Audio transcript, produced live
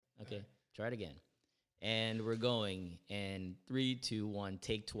Try it again. And we're going in 3, 2, 1,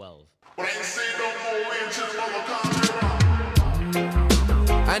 take 12. And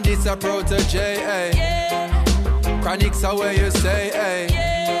it's a protege, eh? Yeah. Chronics are where you say, eh?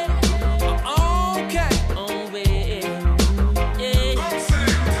 Yeah. Okay. Oh, baby. Yeah.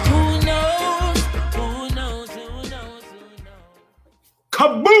 Who knows? Who knows? Who knows? Who knows?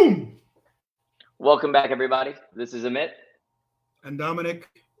 Kaboom! Welcome back, everybody. This is Amit. And Dominic.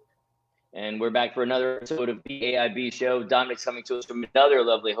 And we're back for another episode of the AIB show. Dominic's coming to us from another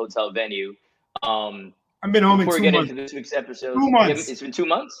lovely hotel venue. I've been home in 2 months. Before we get into this week's episode, 2 months. It's been 2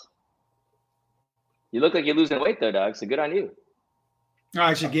 months? You look like you're losing weight, though, dog, so good on you.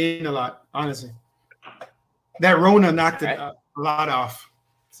 I actually gained a lot, honestly. That Rona knocked it a lot off.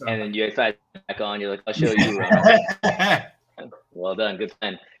 So. And then you get back on, you're like, I'll show you. Well done, good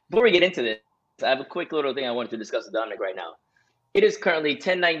plan. Before we get into this, I have a quick little thing I wanted to discuss with Dominic right now. It is currently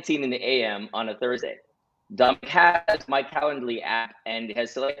 10:19 in the a.m. on a Thursday. Dominic has my Calendly app and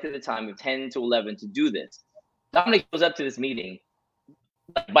has selected the time of 10 to 11 to do this. Dominic goes up to this meeting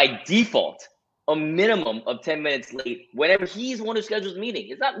by default, a minimum of 10 minutes late whenever he's the one who schedules the meeting.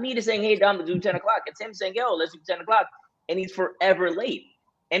 It's not me to saying, hey, Dom, to do 10 o'clock. It's him saying, yo, let's do 10 o'clock. And he's forever late.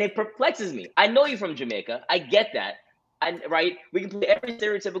 And it perplexes me. I know you're from Jamaica. I get that. Right? We can play every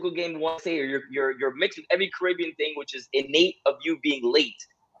stereotypical game you want to say, or you're mixed with every Caribbean thing, which is innate of you being late.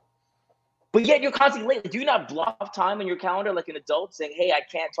 But yet you're constantly late. Do you not block off time in your calendar like an adult saying, hey, I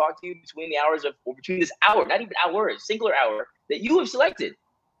can't talk to you between the hours of, or between this hour, not even hours, singular hour that you have selected?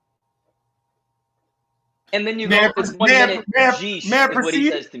 And then you go, this 1 minute, geesh is what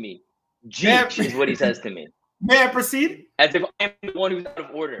he says to me. Geesh is what he says to me. May I proceed? As if I'm the one who's out of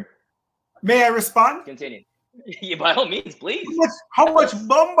order. May I respond? Continue. Yeah, by all means, please. How much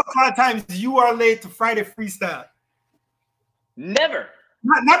Bumba times you are late to Friday Freestyle? Never.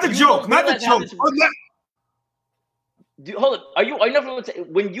 Not the joke. Not the joke. Hold on. Are you never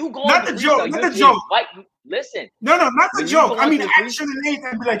when you go not on the joke? Not the joke. Listen. No, not the joke. I mean, actually late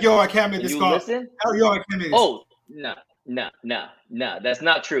and be like, yo, I can't make this call. Listen? Hell, yo, I can't make this. Oh, no. That's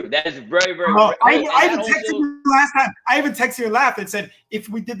not true. That is very, very. I even texted you last time. I even texted you and laughed and said, if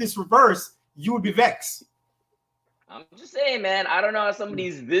we did this reverse, you would be vexed. I'm just saying, man. I don't know how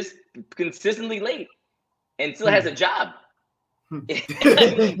somebody's this consistently late and still has a job. Are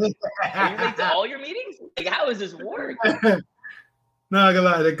you late to all your meetings? Like, how does this work? No, I'm gonna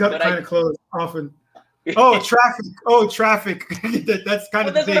lie. They cut kind of close often. Oh, traffic. Oh, traffic. That's kind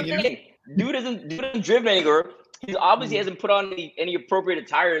of the thing. Dude isn't driven anywhere. He obviously hasn't put on any appropriate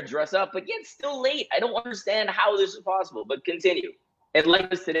attire to dress up, but yet still late. I don't understand how this is possible. But continue. And like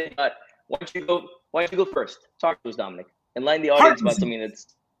this today, but why don't you go first? Talk to us, Dominic. Enlighten the audience about something that's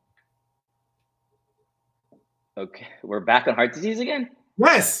okay. We're back on heart disease again?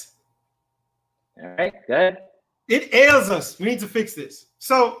 Yes. All right, good. It ails us. We need to fix this.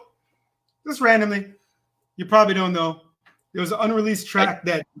 So, just randomly, you probably don't know, there was an unreleased track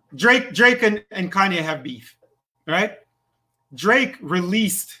that Drake and Kanye have beef. All right? Drake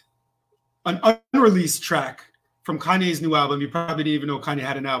released an unreleased track from Kanye's new album. You probably didn't even know Kanye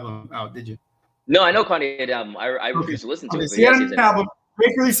had an album out, did you? No, I know Kanye had an album. I refuse to listen to it. So he had an album.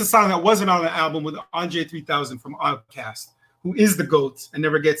 Drake released a song that wasn't on the album with Andre 3000 from Outkast, who is the GOAT and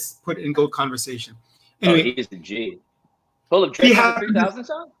never gets put in GOAT conversation. Anyway, he is the G. Hold up, Drake has a 3000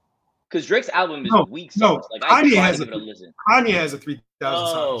 song? Because Drake's album is weak songs. Like, Kanye has a 3000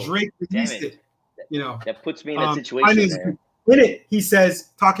 song. Drake released it. You know, that puts me in that situation. In it, he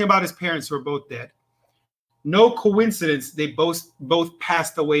says, talking about his parents who are both dead. No coincidence, they both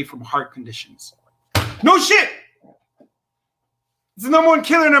passed away from heart conditions. No shit. It's the number one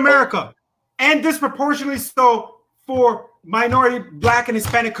killer in America, and disproportionately so for minority Black and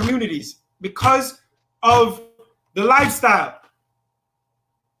Hispanic communities because of the lifestyle.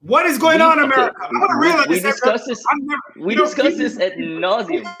 What is going on in America? I want to realize we discussed this. We discussed this at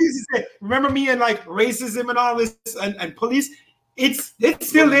nauseum. Remember me and like racism and all this and police? It's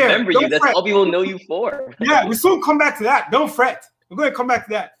still there. Remember you. That's all people know you for. Yeah, we soon come back to that. Don't fret. We're going to come back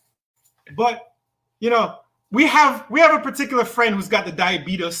to that. But you know, we have a particular friend who's got the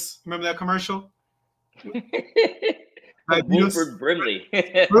diabetes. Remember that commercial? Wilford Brimley.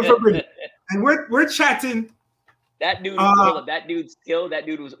 And we're chatting. That dude was that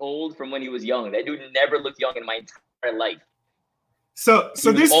dude was old from when he was young. That dude never looked young in my entire life. So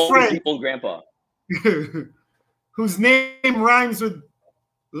this friend, old grandpa, whose name rhymes with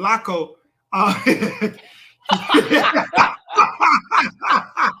Laco.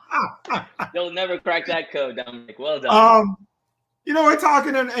 They'll never crack that code, Dominic. Well done. You know, we're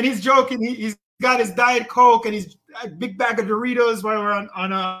talking and he's joking. He's got his Diet Coke and he's a big bag of Doritos while we're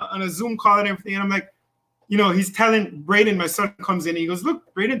on a Zoom call and everything. And I'm like, you know, he's telling Braden, my son comes in, and he goes,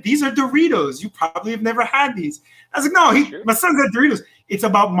 look, Braden, these are Doritos. You probably have never had these. I was like, no, my son's had Doritos. It's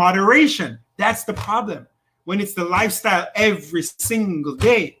about moderation. That's the problem. When it's the lifestyle every single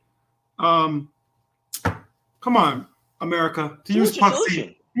day. Come on, America. To use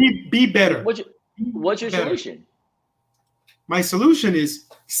Puffy, be better. What's your solution? My solution is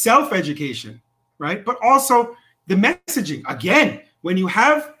self-education, right? But also the messaging. Again, when you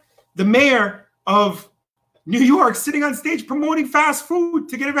have the mayor of New York sitting on stage promoting fast food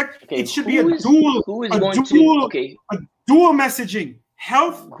to get it back, it should be a dual messaging.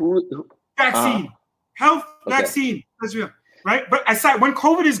 Health, vaccine. Health, vaccine. Right? But aside, when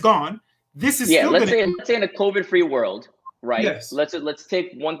COVID is gone, this is still let's say in a COVID-free world, right? Yes. Let's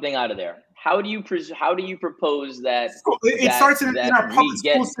take one thing out of there. How do you propose that? It starts in our public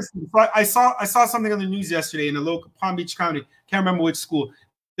school system. I saw something on the news yesterday in a local Palm Beach County. Can't remember which school.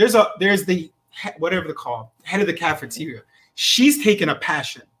 There's the whatever they call head of the cafeteria. She's taken a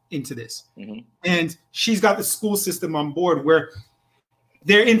passion into this, and she's got the school system on board where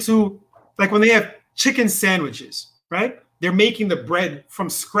they're into, like, when they have chicken sandwiches, right? They're making the bread from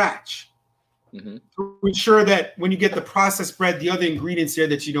scratch. To ensure that when you get the processed bread, the other ingredients there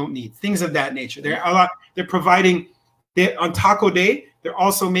that you don't need, things of that nature. They're providing on Taco Day. They're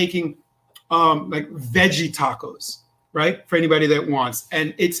also making like veggie tacos, right, for anybody that wants.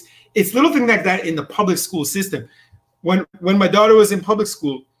 And it's little things like that in the public school system. When my daughter was in public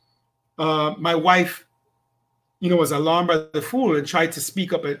school, my wife, you know, was alarmed by the food and tried to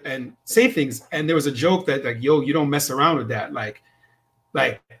speak up and say things. And there was a joke that, like, yo, you don't mess around with that, like.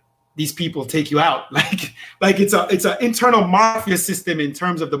 These people take you out, like it's an internal mafia system in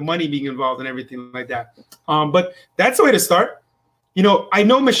terms of the money being involved and everything like that. But that's the way to start. You know, I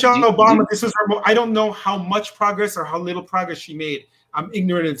know Michelle Obama. This was her. I don't know how much progress or how little progress she made. I'm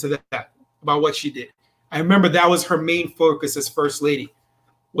ignorant into that about what she did. I remember that was her main focus as first lady,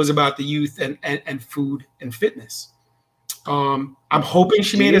 was about the youth and food and fitness. I'm hoping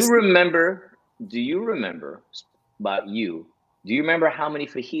she made. Do you remember about you? Do you remember how many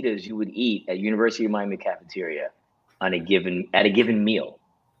fajitas you would eat at University of Miami cafeteria at a given meal?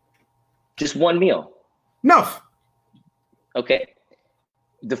 Just one meal. Enough. Okay.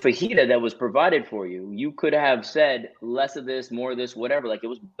 The fajita that was provided for you, you could have said less of this, more of this, whatever. Like, it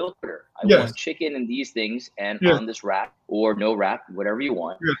was built order. I want chicken and these things and on this wrap or no wrap, whatever you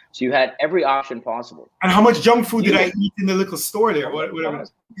want. Yeah. So you had every option possible. And how much junk food did I eat in the little store there? Whatever.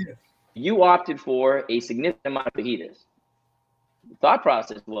 Yeah. You opted for a significant amount of fajitas. The thought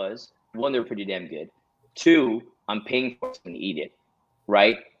process was, one, they're pretty damn good. Two, I'm paying for it and eat it,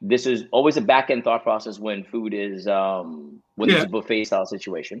 right? This is always a back-end thought process when food is there's a buffet style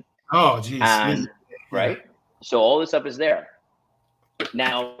situation. Oh, geez. Right? So all this stuff is there.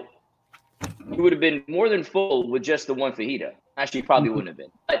 Now, you would have been more than full with just the one fajita. Actually, you probably wouldn't have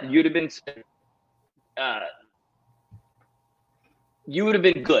been. But you would have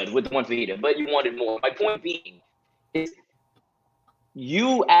been good with the one fajita, but you wanted more. My point being is,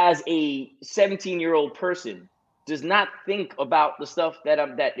 you as a 17-year-old person does not think about the stuff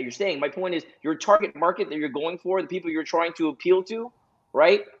that you're saying. My point is, your target market that you're going for, the people you're trying to appeal to,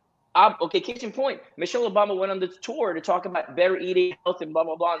 right? Okay, case in point, Michelle Obama went on the tour to talk about better eating, health, and blah,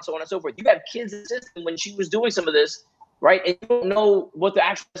 blah, blah, and so on and so forth. You have kids in the system when she was doing some of this, right? And you don't know what the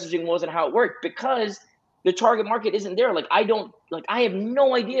actual messaging was and how it worked because the target market isn't there. I have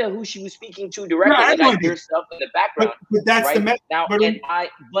no idea who she was speaking to directly. I hear stuff in the background. But that's right?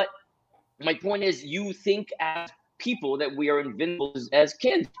 But my point is, you think as people that we are invincible as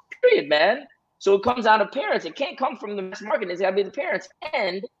kids, period, man. So it comes out of parents. It can't come from the mass marketing. It's got to be the parents.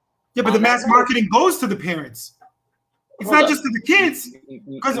 And but the mass marketing goes to the parents. It's not just to the kids.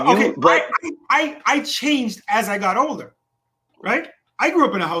 Because I changed as I got older, right? I grew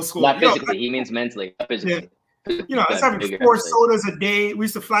up in a household. Not physically, he means mentally, not physically. Yeah. You know, I was having 4 sodas a day. We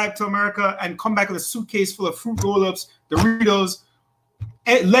used to fly up to America and come back with a suitcase full of fruit roll-ups, Doritos,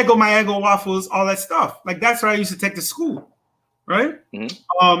 Lego Mayango waffles, all that stuff. Like, that's what I used to take to school, right?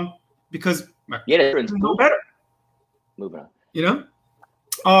 Because it's no better. Moving on. You know?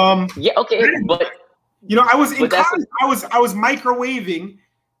 But you know, I was in college. I was microwaving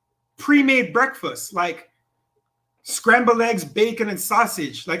pre-made breakfast, like scrambled eggs, bacon, and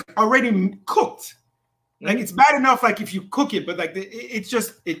sausage, like already cooked. Like, it's bad enough, like, if you cook it, but like it's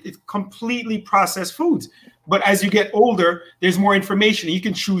completely processed foods. But as you get older, there's more information. You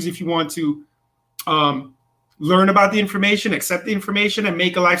can choose if you want to learn about the information, accept the information, and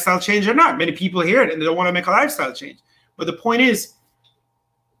make a lifestyle change or not. Many people hear it and they don't want to make a lifestyle change. But the point is,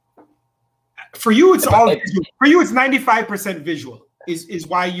 For you, it's all visual. For you, it's 95% visual. Is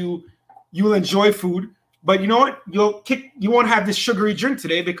why you will enjoy food. But you know what? You won't have this sugary drink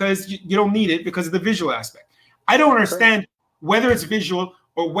today because you don't need it because of the visual aspect. I don't understand whether it's visual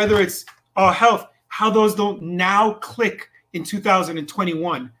or whether it's health, how those don't now click in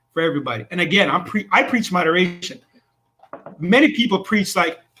 2021 for everybody. And again, I preach moderation. Many people preach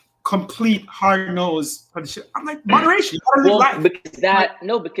like complete hard nose. I'm like, moderation.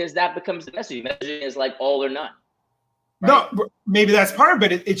 Because that becomes the message. Messaging is like all or none. Right? No, maybe that's part of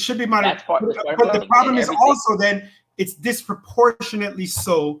it. It should be moderation. But the problem is also then it's disproportionately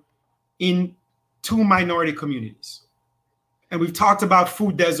so in two minority communities. And we've talked about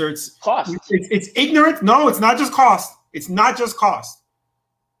food deserts. Cost. It's ignorant. No, it's not just cost. It's not just cost.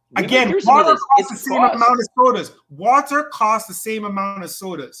 Again, water costs the same amount of sodas. Water costs the same amount of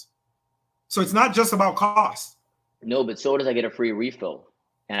sodas. So it's not just about cost. No, but sodas I get a free refill.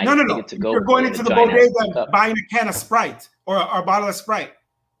 And no. You're going into the bodega buying a can of Sprite or a bottle of Sprite.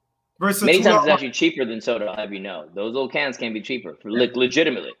 Versus many times it's actually cheaper than soda, I'll have you know. Those little cans can be cheaper,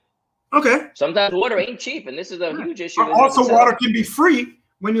 legitimately. Okay. Sometimes water ain't cheap, and this is a huge issue. Also, water can be free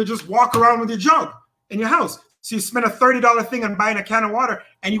when you just walk around with your jug in your house. So you spend a $30 thing on buying a can of water,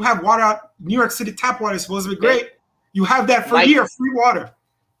 and you have water out. New York City tap water is supposed to be great. You have that for a year, free water.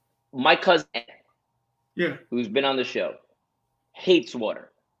 My cousin, who's been on the show, hates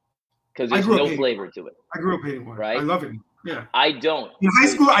water because there's no flavor to it. I grew up hating water. Right? I love it. Yeah. I don't. In high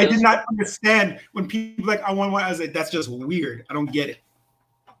school, I did not understand when people like, I want water. I was like, that's just weird. I don't get it.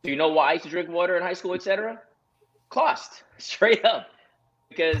 Do you know why I used to drink water in high school, etc.? Cost, straight up,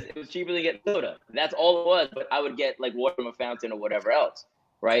 because it was cheaper to get soda. That's all it was. But I would get like water from a fountain or whatever else,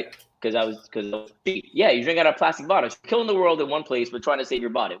 right? Because it was cheap. Yeah, you drink out of a plastic bottle. You're killing the world in one place, but trying to save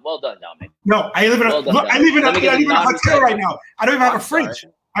your body. Well done, Dominic. No, I live in a hotel right now. I don't even have a fridge.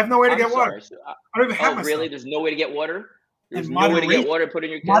 I have no way to get water. I don't even have my really? There's no way to get water. There's no way to get water put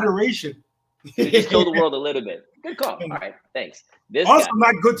in your kitchen. Moderation. You just kill the world a little bit. Good call. All right, thanks. This also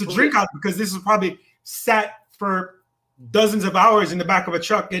not good to drink out because this is probably sat for dozens of hours in the back of a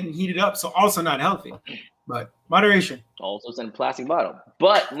truck getting heated up. So also not healthy, but moderation. Also it's in a plastic bottle.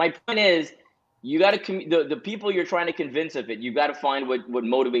 But my point is, you got to the people you're trying to convince of it. You got to find what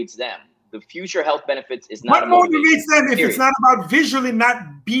motivates them. The future health benefits is not. What motivates them if it's not about visually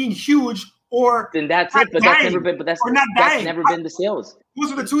not being huge or then that's it. But that's never been. But that's never been the sales.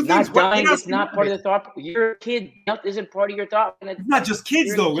 Those are the two things. Not dying is not part of the thought. Your kid health isn't part of your thought. It's not just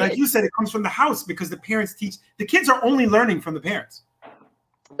kids though. Like you said, it comes from the house because the parents teach. The kids are only learning from the parents.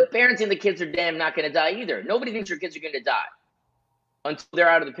 The parents and the kids are damn not going to die either. Nobody thinks your kids are going to die until they're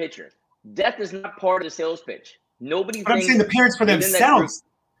out of the picture. Death is not part of the sales pitch. Nobody. But I'm saying the parents for themselves.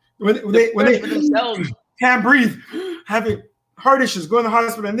 When they can't breathe, having heart issues, going to the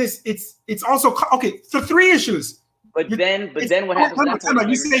hospital, and it's also okay. So 3 issues. But then what happens?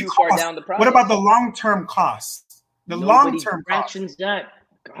 You say cost. What about the long-term cost? The long-term fractions that.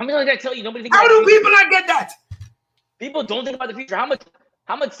 How many times I tell you nobody thinks? How do people not get that? People don't think about the future.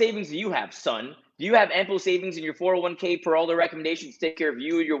 How much savings do you have, son? Do you have ample savings in your 401k per all the recommendations to take care of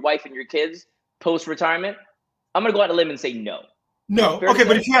you, your wife, and your kids post-retirement? I'm gonna go out on a limb and say no. No. Okay,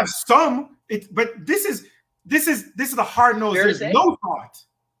 but if you have some, but this is the hard nose. There's no thought.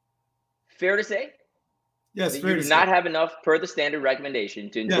 Fair to say? Yes, you do not have enough per the standard recommendation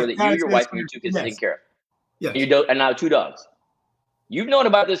to ensure that you, your wife, and your 2 kids are taken care of. Yeah. And now 2 dogs. You've known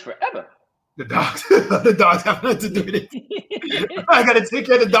about this forever. The dogs. The dogs have nothing to do with it. I gotta take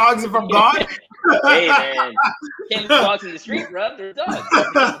care of the dogs if I'm gone. Hey man, can't leave dogs in the street, bro. They're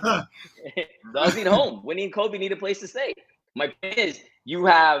dogs. Dogs need a home. Winnie and Kobe need a place to stay. My point is, you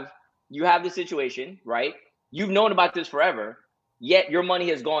have the situation, right? You've known about this forever, yet your money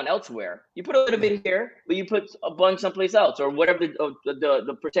has gone elsewhere. You put a little bit here, but you put a bunch someplace else, or whatever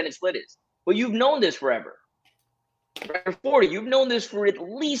the percentage split is. But you've known this forever. Right? 40, you've known this for at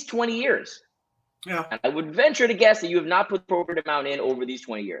least 20 years. Yeah. And I would venture to guess that you have not put the appropriate amount in over these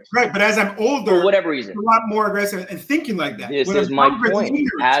 20 years. Right, but as I'm older, for whatever reason, I'm a lot more aggressive and thinking like that. This is my point.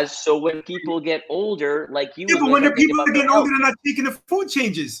 So when people get older, like you, but when people are getting older, they're not taking the food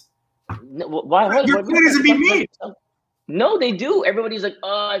changes. No, why? Your point isn't being made. No, they do. Everybody's like,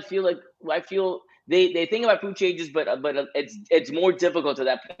 oh, I feel they think about food changes, but it's more difficult to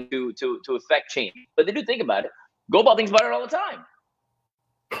that point to affect change. But they do think about it. Go thinks about it all the time.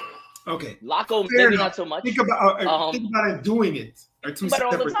 Okay. Laco, maybe not so much. Think about it doing it. Think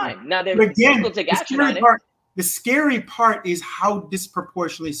about it all the time. Now, again, take action on it. The scary part is how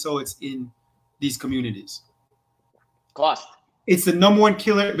disproportionately so it's in these communities. Cost. It's the number one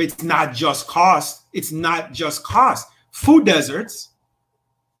killer, but it's not just cost. It's not just cost. Food deserts,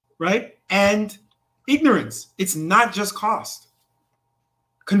 right? and ignorance. It's not just cost.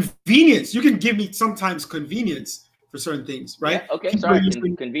 Convenience. You can give me sometimes convenience for certain things, right? Yeah, okay, People sorry. are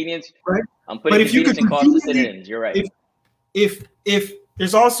using- Convenience. right? I'm putting But if you convenience could and cost as conveniently- synonyms. You're right. If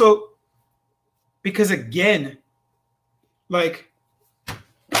there's also, because again, like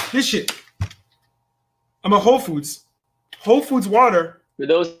this shit. I'm a Whole Foods water. For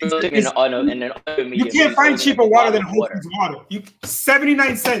those listening in an audio medium, You can't find it's cheaper only water a than bottle Whole of Foods water.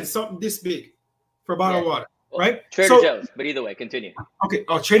 79 cents, something this big for a bottle of water, right? Trader Joe's, but either way, continue. Okay.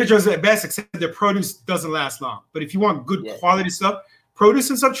 Oh, Trader Joe's at best, except their produce doesn't last long. But if you want good Yeah. quality stuff, produce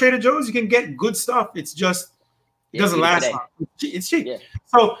and stuff, Trader Joe's, you can get good stuff. It's just it doesn't eat it last today. long. It's cheap. Yeah.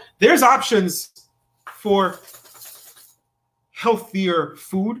 So there's options for healthier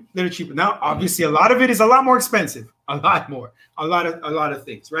food that are cheaper. Now, obviously, a lot of it is a lot more expensive. A lot more. A lot of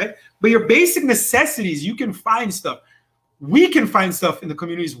things, right? But your basic necessities, you can find stuff. We can find stuff in the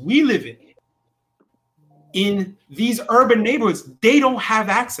communities we live in. In these urban neighborhoods, they don't have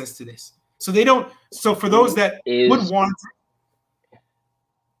access to this. So they don't. So for those that would want,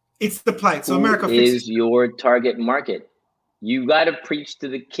 it's the plight. So America is your target market. You got to preach to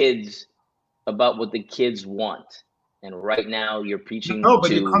the kids about what the kids want. And right now, you're preaching. No,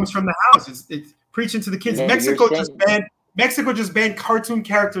 but it comes from the house. It's preaching to the kids. Yeah, Mexico you're just banned cartoon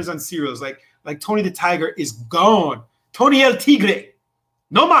characters on cereals. Like Tony the Tiger is gone. Tony El Tigre,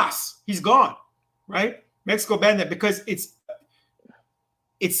 no mas. He's gone. Right? Mexico banned that because it's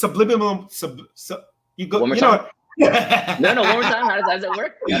subliminal. You go. One more you time. know. No, one more time. How does that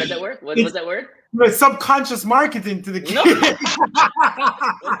work? How does that work? What's that word? It's subconscious marketing to the kids. No.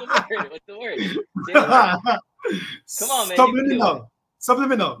 What's the word? Say the word. Come on, man.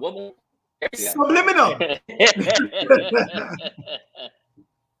 Subliminal. What more? Subliminal.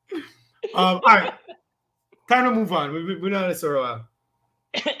 All right. Time to move on. We're not this for a while.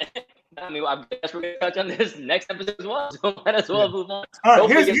 I mean, I guess we're going to touch on this next episode as well. So might as well move on. All right,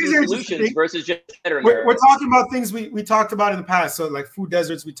 here's solutions versus just better. We're talking about things we talked about in the past. So like food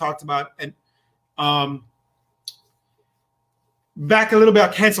deserts we talked about, and back a little bit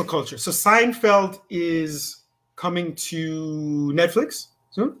on cancel culture. So Seinfeld is coming to Netflix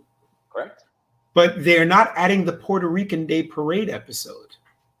soon. Correct. But they're not adding the Puerto Rican Day Parade episode.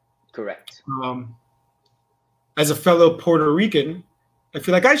 Correct. As a fellow Puerto Rican, I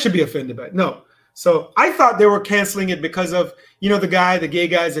feel like I should be offended by it. No. So I thought they were canceling it because of, the gay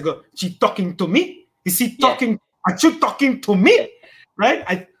guys that go, she talking to me? Is he talking? Are you talking to me? Right?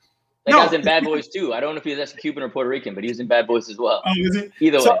 That guy's in Bad Boys too. I don't know if he's actually Cuban or Puerto Rican, but he was in Bad Boys as well.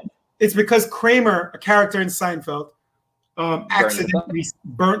 Either way. It's because Kramer, a character in Seinfeld, accidentally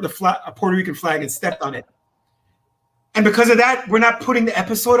burnt a Puerto Rican flag and stepped on it. And because of that, we're not putting the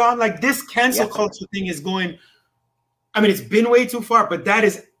episode on. Like this cancel culture thing is going, I mean, it's been way too far, but that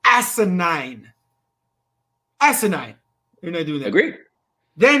is asinine. Asinine. You're not doing that. Agreed.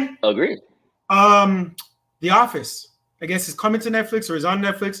 Then agreed. The Office, I guess, is coming to Netflix or is on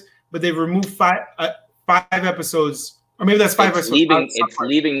Netflix, but they've removed five episodes, or maybe that's five episodes. It's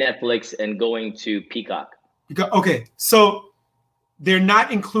leaving Netflix and going to Peacock. Okay, so they're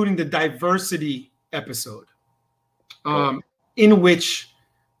not including the diversity episode, in which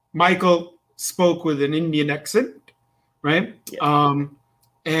Michael spoke with an Indian accent, right? Yeah.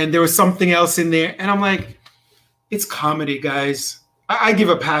 And there was something else in there, and I'm like, it's comedy, guys. I give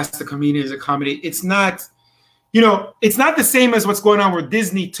a pass to comedians as a comedy. It's not, it's not the same as what's going on where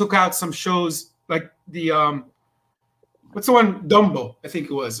Disney took out some shows like the what's the one, Dumbo, I think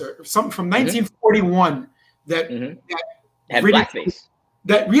it was, or something from 1941 that had blackface.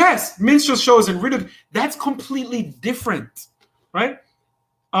 Yes, minstrel shows and ridicule. That's completely different, right?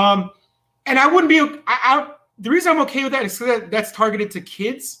 And I wouldn't be. The reason I'm okay with that is because that's targeted to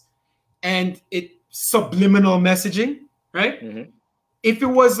kids, and it subliminal messaging, right? Mm-hmm. If it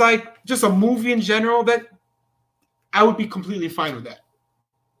was like just a movie in general, that I would be completely fine with that,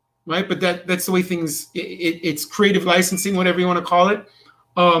 right? But that's the way things. It's creative licensing, whatever you want to call it.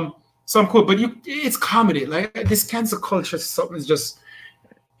 So I'm cool, but it's comedy. Like this cancel culture, something is just.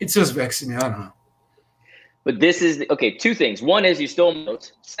 It's just vexing me. I don't know. But this is okay. Two things. One is you stole my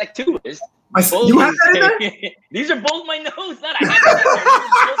notes. Two is you have that in there? These are both my notes. Not I have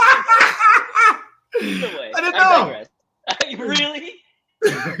Either way, I didn't know. Really?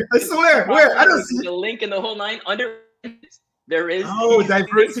 I swear. Where? I don't see the link in the whole nine. Under there is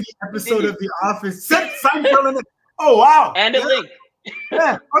diversity episode of The Office. Seinfeld in it. Oh wow! And a link.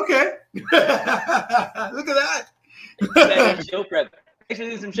 Yeah. Okay. Look at that. Show prep.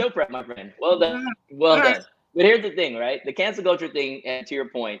 Actually, some show prep, my friend. Well done. Well done. But here's the thing, right? The cancel culture thing, and to your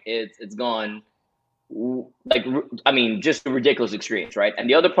point, it's gone just ridiculous extremes, right? And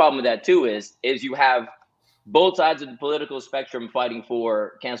the other problem with that too is you have both sides of the political spectrum fighting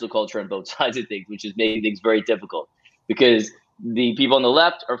for cancel culture on both sides of things, which is making things very difficult because the people on the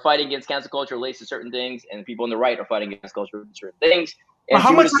left are fighting against cancel culture related to certain things, and the people on the right are fighting against culture related to certain things. Well,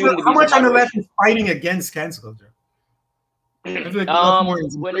 how much on the left is fighting against cancel culture? I feel like more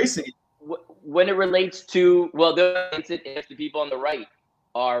embracing it. When it relates to, well, if the people on the right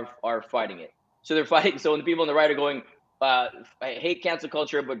are fighting it. So they're fighting. So when the people on the right are going, I hate cancel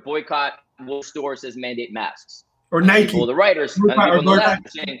culture, but boycott what store says mandate masks. Or Nike. People on the right are people on the left are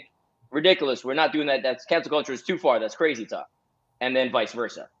saying, ridiculous, we're not doing that. That's cancel culture is too far. That's crazy talk. And then vice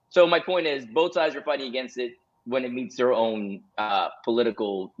versa. So my point is both sides are fighting against it when it meets their own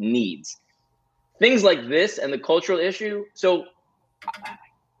political needs. Things like this and the cultural issue. So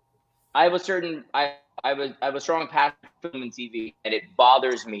I have a strong passion for film and TV, and it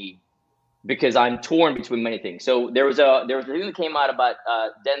bothers me because I'm torn between many things. So there was a thing that came out about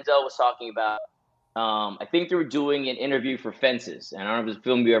Denzel was talking about. I think they were doing an interview for Fences, and I don't know if it's a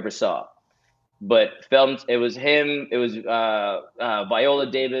film you ever saw, but it was him, it was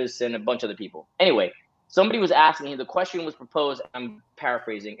Viola Davis, and a bunch of other people. Anyway, somebody was asking him. The question was proposed. I'm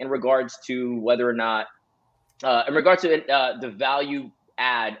paraphrasing in regards to whether or not, in regards to the value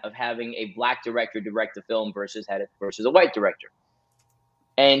add of having a black director direct the film versus a white director.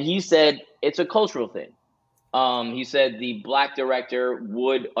 And he said it's a cultural thing. He said the black director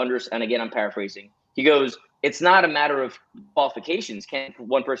would understand, and again, I'm paraphrasing. He goes, it's not a matter of qualifications. Can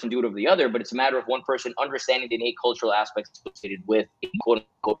one person do it over the other, but it's a matter of one person understanding the innate cultural aspects associated with a quote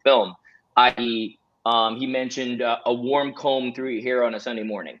unquote film. I.e., he mentioned a warm comb through your hair on a Sunday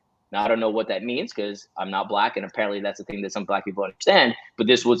morning. Now, I don't know what that means because I'm not black, and apparently that's the thing that some black people understand. But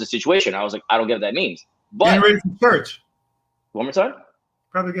this was a situation. I was like, I don't get what that means. But getting ready for church. One more time?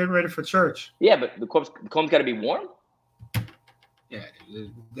 Probably getting ready for church. Yeah, but the comb's got to be warm? Yeah,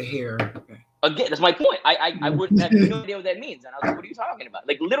 the hair. Okay. Again, that's my point. I wouldn't have no idea what that means. And I was like, what are you talking about?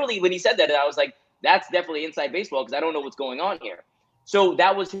 Like, literally, when he said that, I was like, that's definitely inside baseball because I don't know what's going on here. So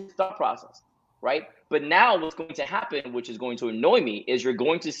that was his thought process, right? But now what's going to happen, which is going to annoy me, is you're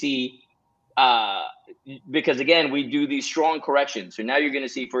going to see, because again, we do these strong corrections. So now you're going to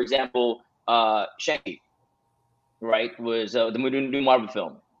see, for example, Shang-Chi, right, was the new Marvel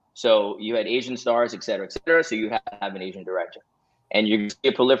film. So you had Asian stars, et cetera, so you have to have an Asian director. And you're going to see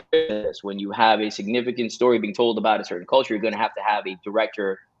a proliferation of this. When you have a significant story being told about a certain culture, you're going to have a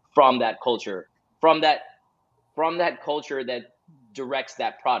director from that culture, from that culture that directs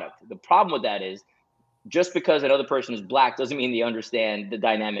that product. The problem with that is, just because another person is black doesn't mean they understand the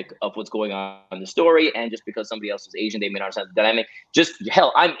dynamic of what's going on in the story. And just because somebody else is Asian, they may not understand the dynamic. Just,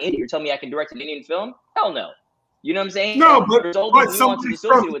 hell, I'm Indian. You're telling me I can direct an Indian film? Hell no. You know what I'm saying? No, but somebody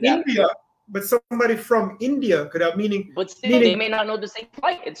from India, but somebody from India could have meaning. But still, they may not know the same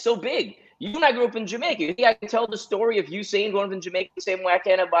plight. It's so big. You and I grew up in Jamaica. You think I can tell the story of Usain growing up in Jamaica the same way I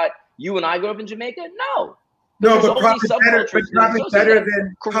can about you and I grew up in Jamaica? No. No, but probably better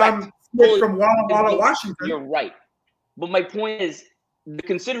than Tom Smith from Walla Walla, Washington. You're right. But my point is, the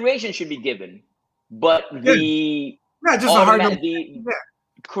consideration should be given, but the not just a hard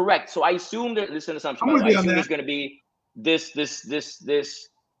correct. So I assume that this is an assumption. I assume there's going to be this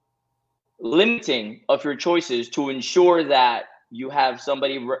limiting of your choices to ensure that you have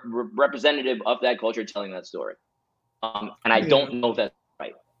somebody representative of that culture telling that story. And I don't know if that's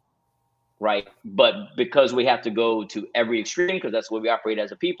right. But because we have to go to every extreme, because that's the way we operate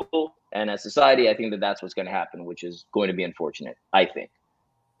as a people and as society, I think that that's what's going to happen, which is going to be unfortunate, I think.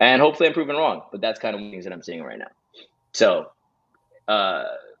 And hopefully I'm proven wrong, but that's kind of things that I'm seeing right now. So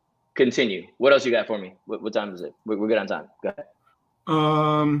continue. What else you got for me? What time is it? We're good on time. Go ahead.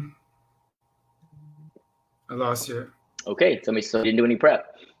 I lost you. Okay, tell me. So you didn't do any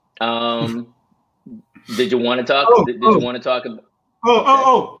prep. Did you want to talk? Did you want to talk about?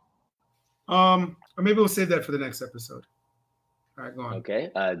 Or maybe we'll save that for the next episode. All right, go on.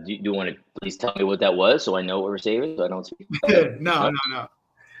 Okay. Do you want to please tell me what that was so I know what we're saving so I don't speak? No.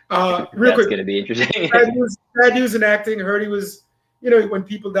 Real quick. That's going to be interesting. Bad news in acting. Heard he was, when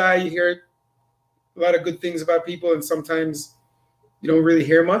people die, you hear a lot of good things about people, and sometimes you don't really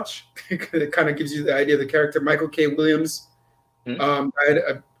hear much. It kind of gives you the idea of the character. Michael K. Williams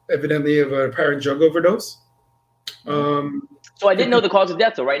died evidently of an apparent drug overdose. So I didn't know the cause of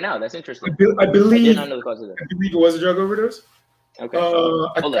death. So right now, that's interesting. I believe. I did not know the cause of death. I believe it was a drug overdose. Okay.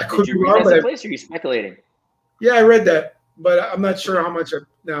 I could did you be read wrong, that place, or are you speculating? Yeah, I read that, but I'm not sure how much I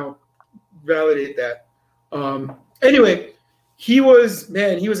now validate that. Anyway, he was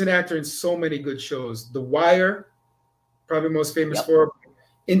an actor in so many good shows. The Wire, probably most famous for.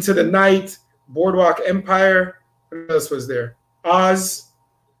 Into the Night, Boardwalk Empire. What else was there? Oz.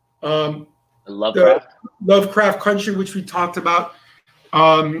 Lovecraft. Lovecraft Country, which we talked about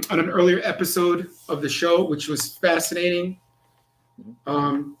on an earlier episode of the show, which was fascinating.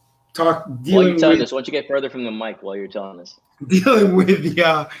 While Dealing you're telling with us, why don't you get further from the mic while you're telling us? dealing with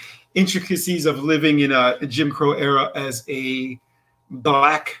the intricacies of living in a Jim Crow era as a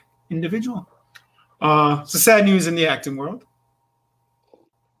Black individual. So sad news in the acting world.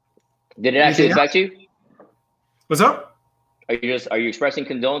 Did it actually affect you? What's up? Are you expressing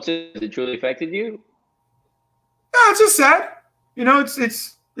condolences? Did it truly affected you? No, it's just sad. You know,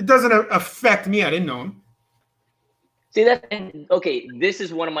 it doesn't affect me. I didn't know him. See that? Okay, this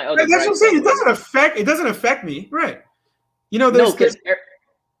is one of my other. That's what I'm saying. It doesn't affect me, right? You know, no, because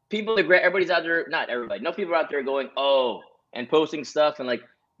everybody's out there. Not everybody. No, people are out there going, oh, and posting stuff and like,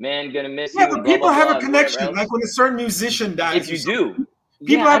 man, gonna miss you. Yeah, but people have a connection. Like when a certain musician dies. If you do,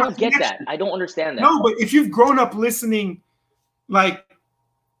 people I don't get that. I don't understand that. No, but if you've grown up listening, like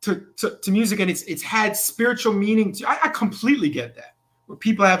to music and it's had spiritual meaning to, I completely get that. Where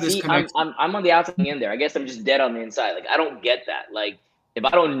people have this connection. I'm on the outside in there. I guess I'm just dead on the inside. Like I don't get that. Like if I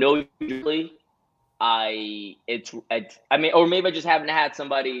don't know you usually, or maybe I just haven't had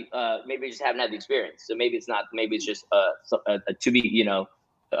somebody. Maybe I just haven't had the experience. So maybe it's not. Maybe it's just a to be, you know,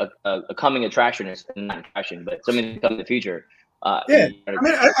 a coming attraction is not attraction, but something to come in the future. Yeah, I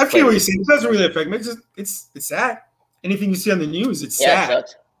mean, I feel what you're saying. It doesn't really affect me. It's sad. Anything you see on the news, it's sad. It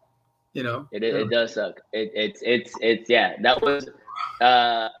sucks. You know, it does suck. It's yeah. That was.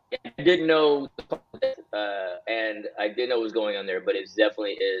 I didn't know, and I didn't know what was going on there, but it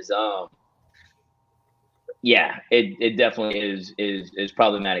definitely is. Yeah, it definitely is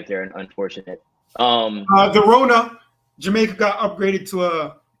problematic there and unfortunate. The Rona, Jamaica got upgraded to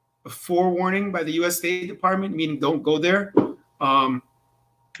a forewarning by the U.S. State Department, meaning don't go there,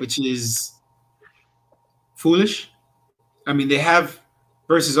 which is foolish. I mean, they have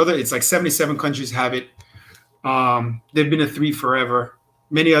versus other. It's like 77 countries have it. They've been a 3 forever.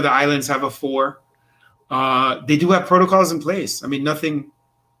 Many other islands have a 4. They do have protocols in place. I mean, nothing.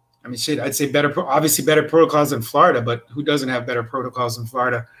 I mean, shit. I'd say obviously better protocols than Florida, but who doesn't have better protocols than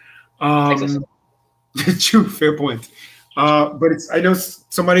Florida? True, fair point. But I know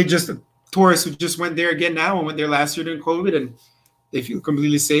somebody a tourist who just went there again now and went there last year during COVID, and they feel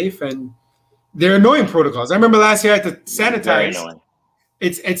completely safe. And they're annoying protocols. I remember last year I had to sanitize. Very annoying.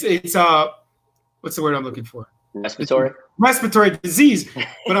 It's what's the word I'm looking for? Respiratory disease.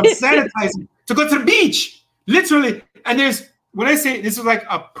 But I'm sanitizing to go to the beach, literally. And when I say this is like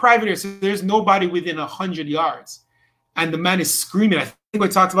a private area, so there's nobody within 100 yards, and the man is screaming. I think we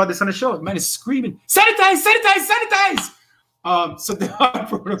talked about this on the show. The man is screaming, sanitize, sanitize, sanitize. So there are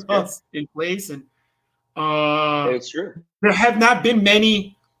protocols in place, and it's true. There have not been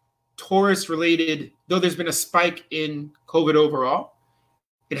many tourist-related, though there's been a spike in COVID overall.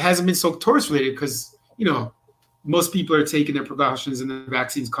 It hasn't been so tourist-related because, you know, most people are taking their precautions and the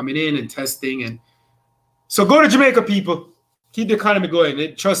vaccines coming in and testing. And so go to Jamaica, people. Keep the economy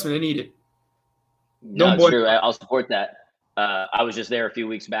going. Trust me, they need it. No, it's true. I'll support that. I was just there a few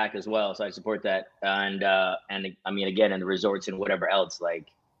weeks back as well, so I support that. And I mean, again, in the resorts and whatever else, like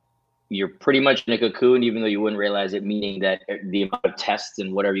you're pretty much in a cocoon, even though you wouldn't realize it. Meaning that the amount of tests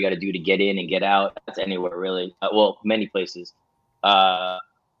and whatever you got to do to get in and get out, that's anywhere really. Well, many places.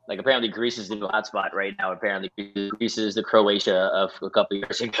 Like apparently Greece is the new hotspot right now. Apparently Greece is the Croatia of a couple of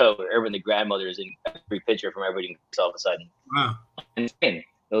years ago, where everyone, the grandmothers in every picture from everybody all of a sudden. Wow. And Spain.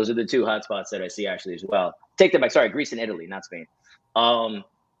 Those are the 2 hotspots that I see actually as well. Take that back. Sorry, Greece and Italy, not Spain.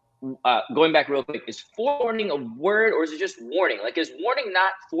 Going back real quick, is forewarning a word or is it just warning? Like, is warning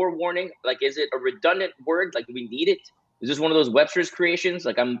not forewarning? Like, is it a redundant word? Like, do we need it? Is this one of those Webster's creations?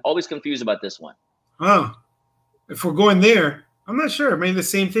 Like, I'm always confused about this one. Oh, if we're going there, I'm not sure. Maybe the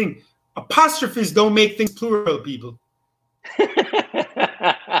same thing. Apostrophes don't make things plural, people.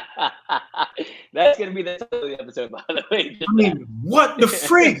 That's going to be the title of the episode, by the way. I mean, what the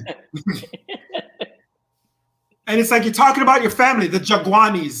frig? And it's like you're talking about your family, the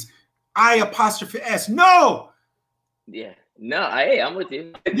Jaguanis. I''S. No. Yeah. No, I'm with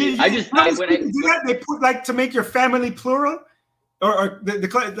you. They put like to make your family plural, or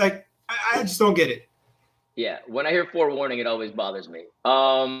the like. I just don't get it. Yeah, when I hear forewarning, it always bothers me.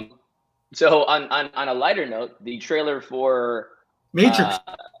 So on a lighter note, the trailer for Matrix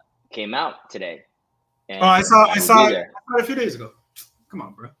came out today. And I saw it a few days ago. Come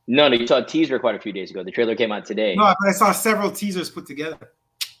on, bro. No, you saw a teaser quite a few days ago. The trailer came out today. No, but I saw several teasers put together.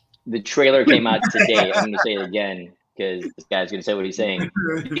 The trailer came out today. I'm going to say it again. because this guy's gonna say what he's saying.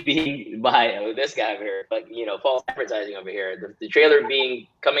 Being by this guy over here, but false advertising over here. The trailer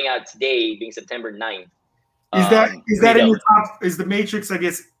coming out today, being September 9th. Is that in your top? Is The Matrix? I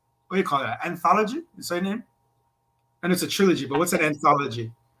guess. What do you call that? Anthology? Is that name? And it's a trilogy, but what's an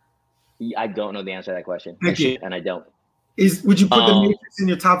anthology? I don't know the answer to that question. Thank you. And I don't. Would you put The Matrix in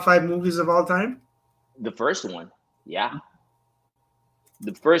your top 5 movies of all time? The first one, yeah.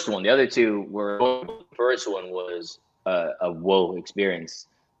 The first one. The other two were. The first one was a whoa experience,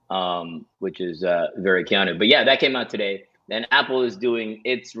 which is very Keanu. But yeah, that came out today. And Apple is doing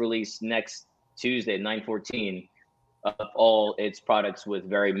its release next Tuesday, 9/14, of all its products with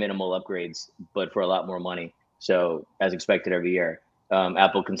very minimal upgrades, but for a lot more money. So as expected every year,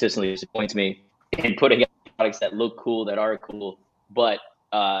 Apple consistently disappoints me in putting out products that look cool, that are cool, but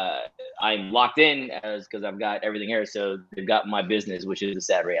I'm locked in because I've got everything here. So they've got my business, which is a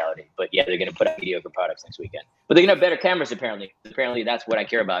sad reality. But yeah, they're going to put out mediocre products next weekend. But they're going to have better cameras, apparently. Apparently, that's what I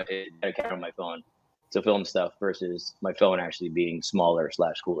care about, is better camera on my phone to film stuff versus my phone actually being smaller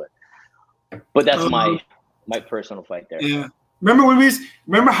 / cooler. But that's my personal fight there. Yeah.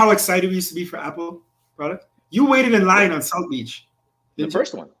 Remember how excited we used to be for Apple product? You waited in line on South Beach. The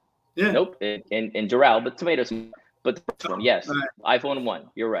first one. Yeah. Nope. In Doral, but tomatoes. But the first one, yes. Right. iPhone 1.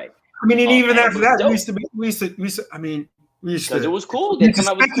 You're right. I mean, and even after that, we used to. Because it was cool. They come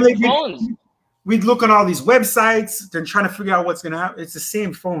out with cool phones. We'd look on all these websites and trying to figure out what's going to happen. It's the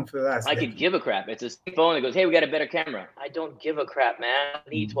same phone for the last. I could give a crap. It's the same phone that goes, "Hey, we got a better camera." I don't give a crap, man. I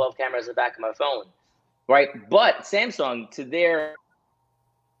need 12 cameras in the back of my phone, right? But Samsung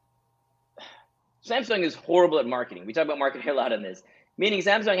is horrible at marketing. We talk about marketing a lot on this. Meaning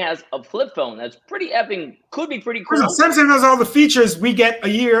Samsung has a flip phone that's could be pretty cool. Samsung has all the features we get a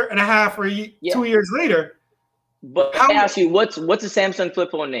year and a half or 2 years later. But I ask you, what's a Samsung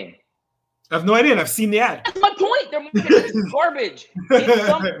flip phone name? I have no idea. I've seen the ad. That's my point. Their marketing is garbage.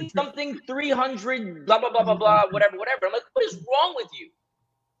 It's something 300, blah, blah, blah, blah, blah, whatever. I'm like, what is wrong with you?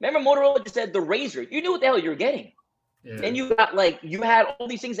 Remember Motorola just said the Razr. You knew what the hell you were getting. Yeah. And you had all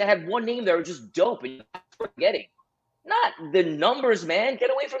these things that had one name that were just dope and that's what you're getting. Not the numbers, man. Get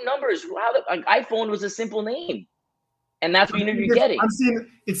away from numbers. iPhone was a simple name. And that's what you're getting. I'm seeing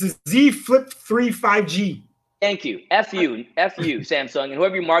it's a Z Flip 3 5G. Thank you. F you, Samsung, and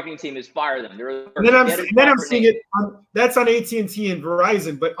whoever your marketing team is, fire them. Then I'm seeing it. That's on AT&T and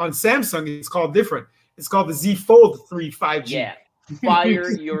Verizon, but on Samsung, it's called different. It's called the Z Fold 3 5G. Yeah, fire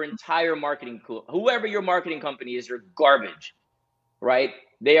your entire marketing. Whoever your marketing company is, you're garbage, right?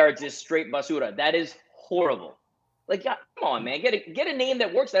 They are just straight basura. That is horrible. Like, yeah, come on, man. Get a name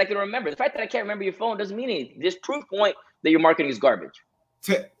that works that I can remember. The fact that I can't remember your phone doesn't mean anything. Just proof point that your marketing is garbage.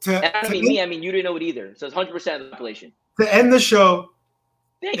 I mean you didn't know it either. So it's 100% of the population. To end the show.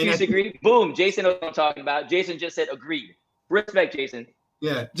 Thank you, Agreed. Boom. Jason knows what I'm talking about. Jason just said agreed. Respect, Jason.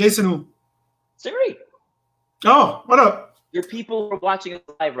 Yeah. Jason who? Agreed. Oh, what up? Your people who are watching it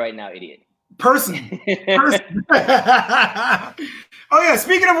live right now, idiot. Person. Oh, yeah.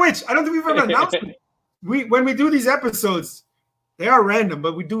 Speaking of which, I don't think we've ever announced it. When we do these episodes, they are random,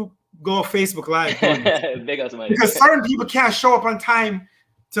 but we do go on Facebook Live. Big up somebody. Because certain people can't show up on time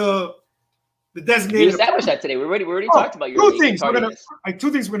to the designated. We established that today. We already talked about your two things. We're gonna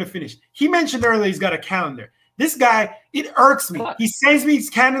finish. He mentioned earlier he's got a calendar. This guy, it irks me. He sends me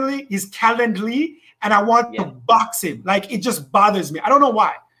his Calendly, and I want to box him. Like, it just bothers me. I don't know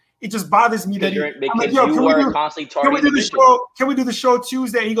why. It just bothers me that you are constantly targeting. Can we do the show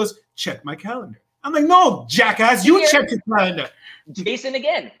Tuesday? And he goes, check my calendar. I'm like, no, jackass, you check your calendar. Jason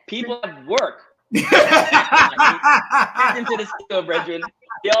again. People have work. Into the studio, brethren.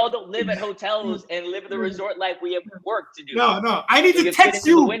 They all don't live at hotels and live the resort life. We have work to do. No. I need to text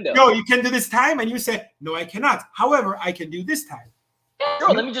you. Yo, you can do this time, and you say, no, I cannot. However, I can do this time.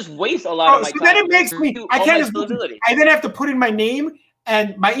 Sure, let me just waste a lot of my time. Then it makes me. I then have to put in my name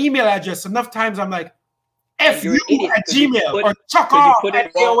and my email address. Enough times I'm like, F you at Gmail or chuck off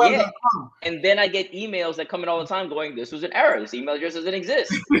at AOL.com. And then I get emails that come in all the time going, this was an error. This email address doesn't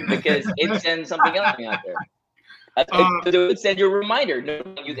exist because it sends something else out there. It would send you a reminder.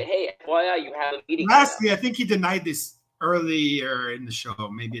 You say, hey, FYI, you have a meeting. Lastly, I think he denied this earlier in the show,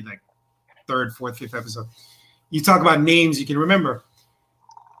 maybe like 3rd, 4th, 5th episode. You talk about names you can remember.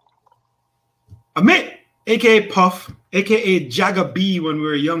 Amit, a.k.a. Puff, a.k.a. Jaga B when we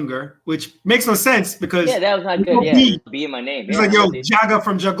were younger, which makes no sense because that was not good. Yeah, B in my name. It's like, yo, Jaga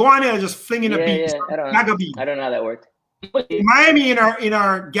from Jaguani, just flinging a B. Jaga B. I don't know how that worked. In Miami, in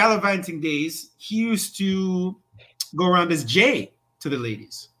our gallivanting days, he used to go around as J to the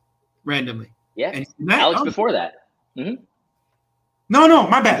ladies randomly. Yeah, and Alex before that. Mm-hmm. No,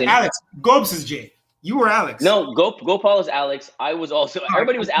 my bad. Alex Gobes is J. You were Alex. No, Gopal is Alex. I was also.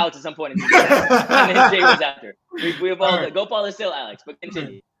 Everybody was Alex at some point in the game, and then Jay was after. We have all. Right. Gopal is still Alex, but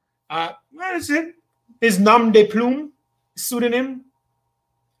continue. What is it? His nom de plume pseudonym.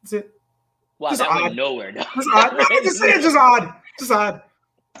 That's it. Wow, Just that odd. went nowhere. No. Just odd. It's just odd. Just odd.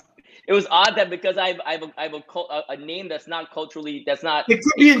 It was odd that because I have a name that's not culturally, that's not It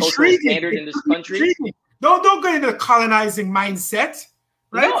could be a cultural intriguing. standard It in this could be country. intriguing. Don't go into the colonizing mindset.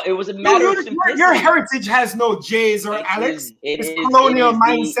 Right? No, it was a matter of simplicity. Your heritage has no J's or Alex. It's colonial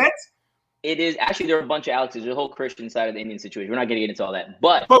mindset. It is actually, there are a bunch of Alexes. There's a whole Christian side of the Indian situation. We're not getting into all that,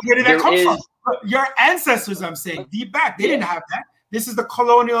 but where did that come is, from? Your ancestors, I'm saying, deep back, they didn't have that. This is the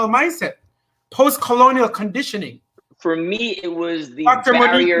colonial mindset, post-colonial conditioning. For me, it was the Dr.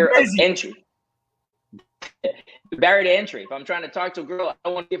 barrier of Monique entry. The barrier to entry. If I'm trying to talk to a girl, I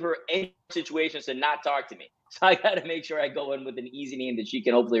don't want to give her any situations to not talk to me. So I got to make sure I go in with an easy name that she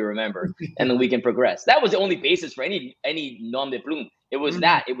can hopefully remember, and then we can progress. That was the only basis for any nom de plume. It was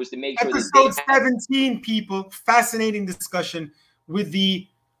that. It was to make sure Episode that 17, people. Fascinating discussion with the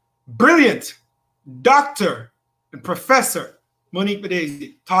brilliant Dr. and Professor Monique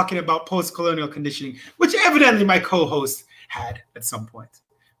Bedesi talking about post-colonial conditioning, which evidently my co-host had at some point.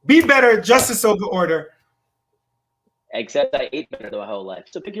 Be better, justice over order. Except I ate better the whole life.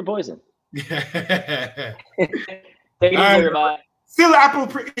 So pick your poison. Still Apple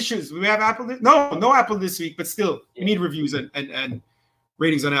issues. We have Apple. No Apple this week, but still, we need reviews and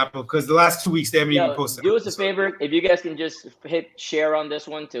ratings on Apple because the last 2 weeks they haven't even posted. Do us a favor, if you guys can just hit share on this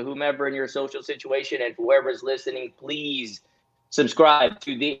one to whomever in your social situation, and whoever's listening, please subscribe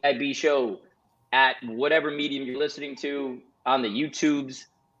to the AIB Show at whatever medium you're listening to, on the YouTubes,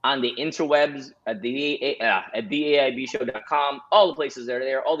 on the interwebs, at theaibshow.com. All the places are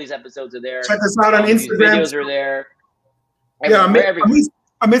there. All these episodes are there. Check us out on Instagram. Videos are there. Yeah,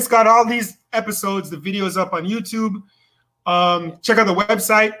 Amit's got all these episodes, the videos up on YouTube. Check out the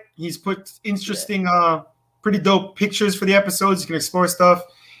website. He's put interesting, pretty dope pictures for the episodes. You can explore stuff.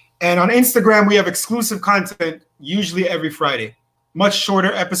 And on Instagram, we have exclusive content, usually every Friday. Much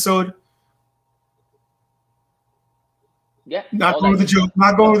shorter episode. Yeah. Not going with the joke.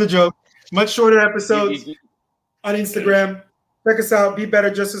 Not going with the joke. Much shorter episodes on Instagram. Check us out. Be better,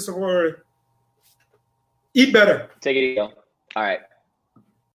 justice or eat better. Take it easy. All right.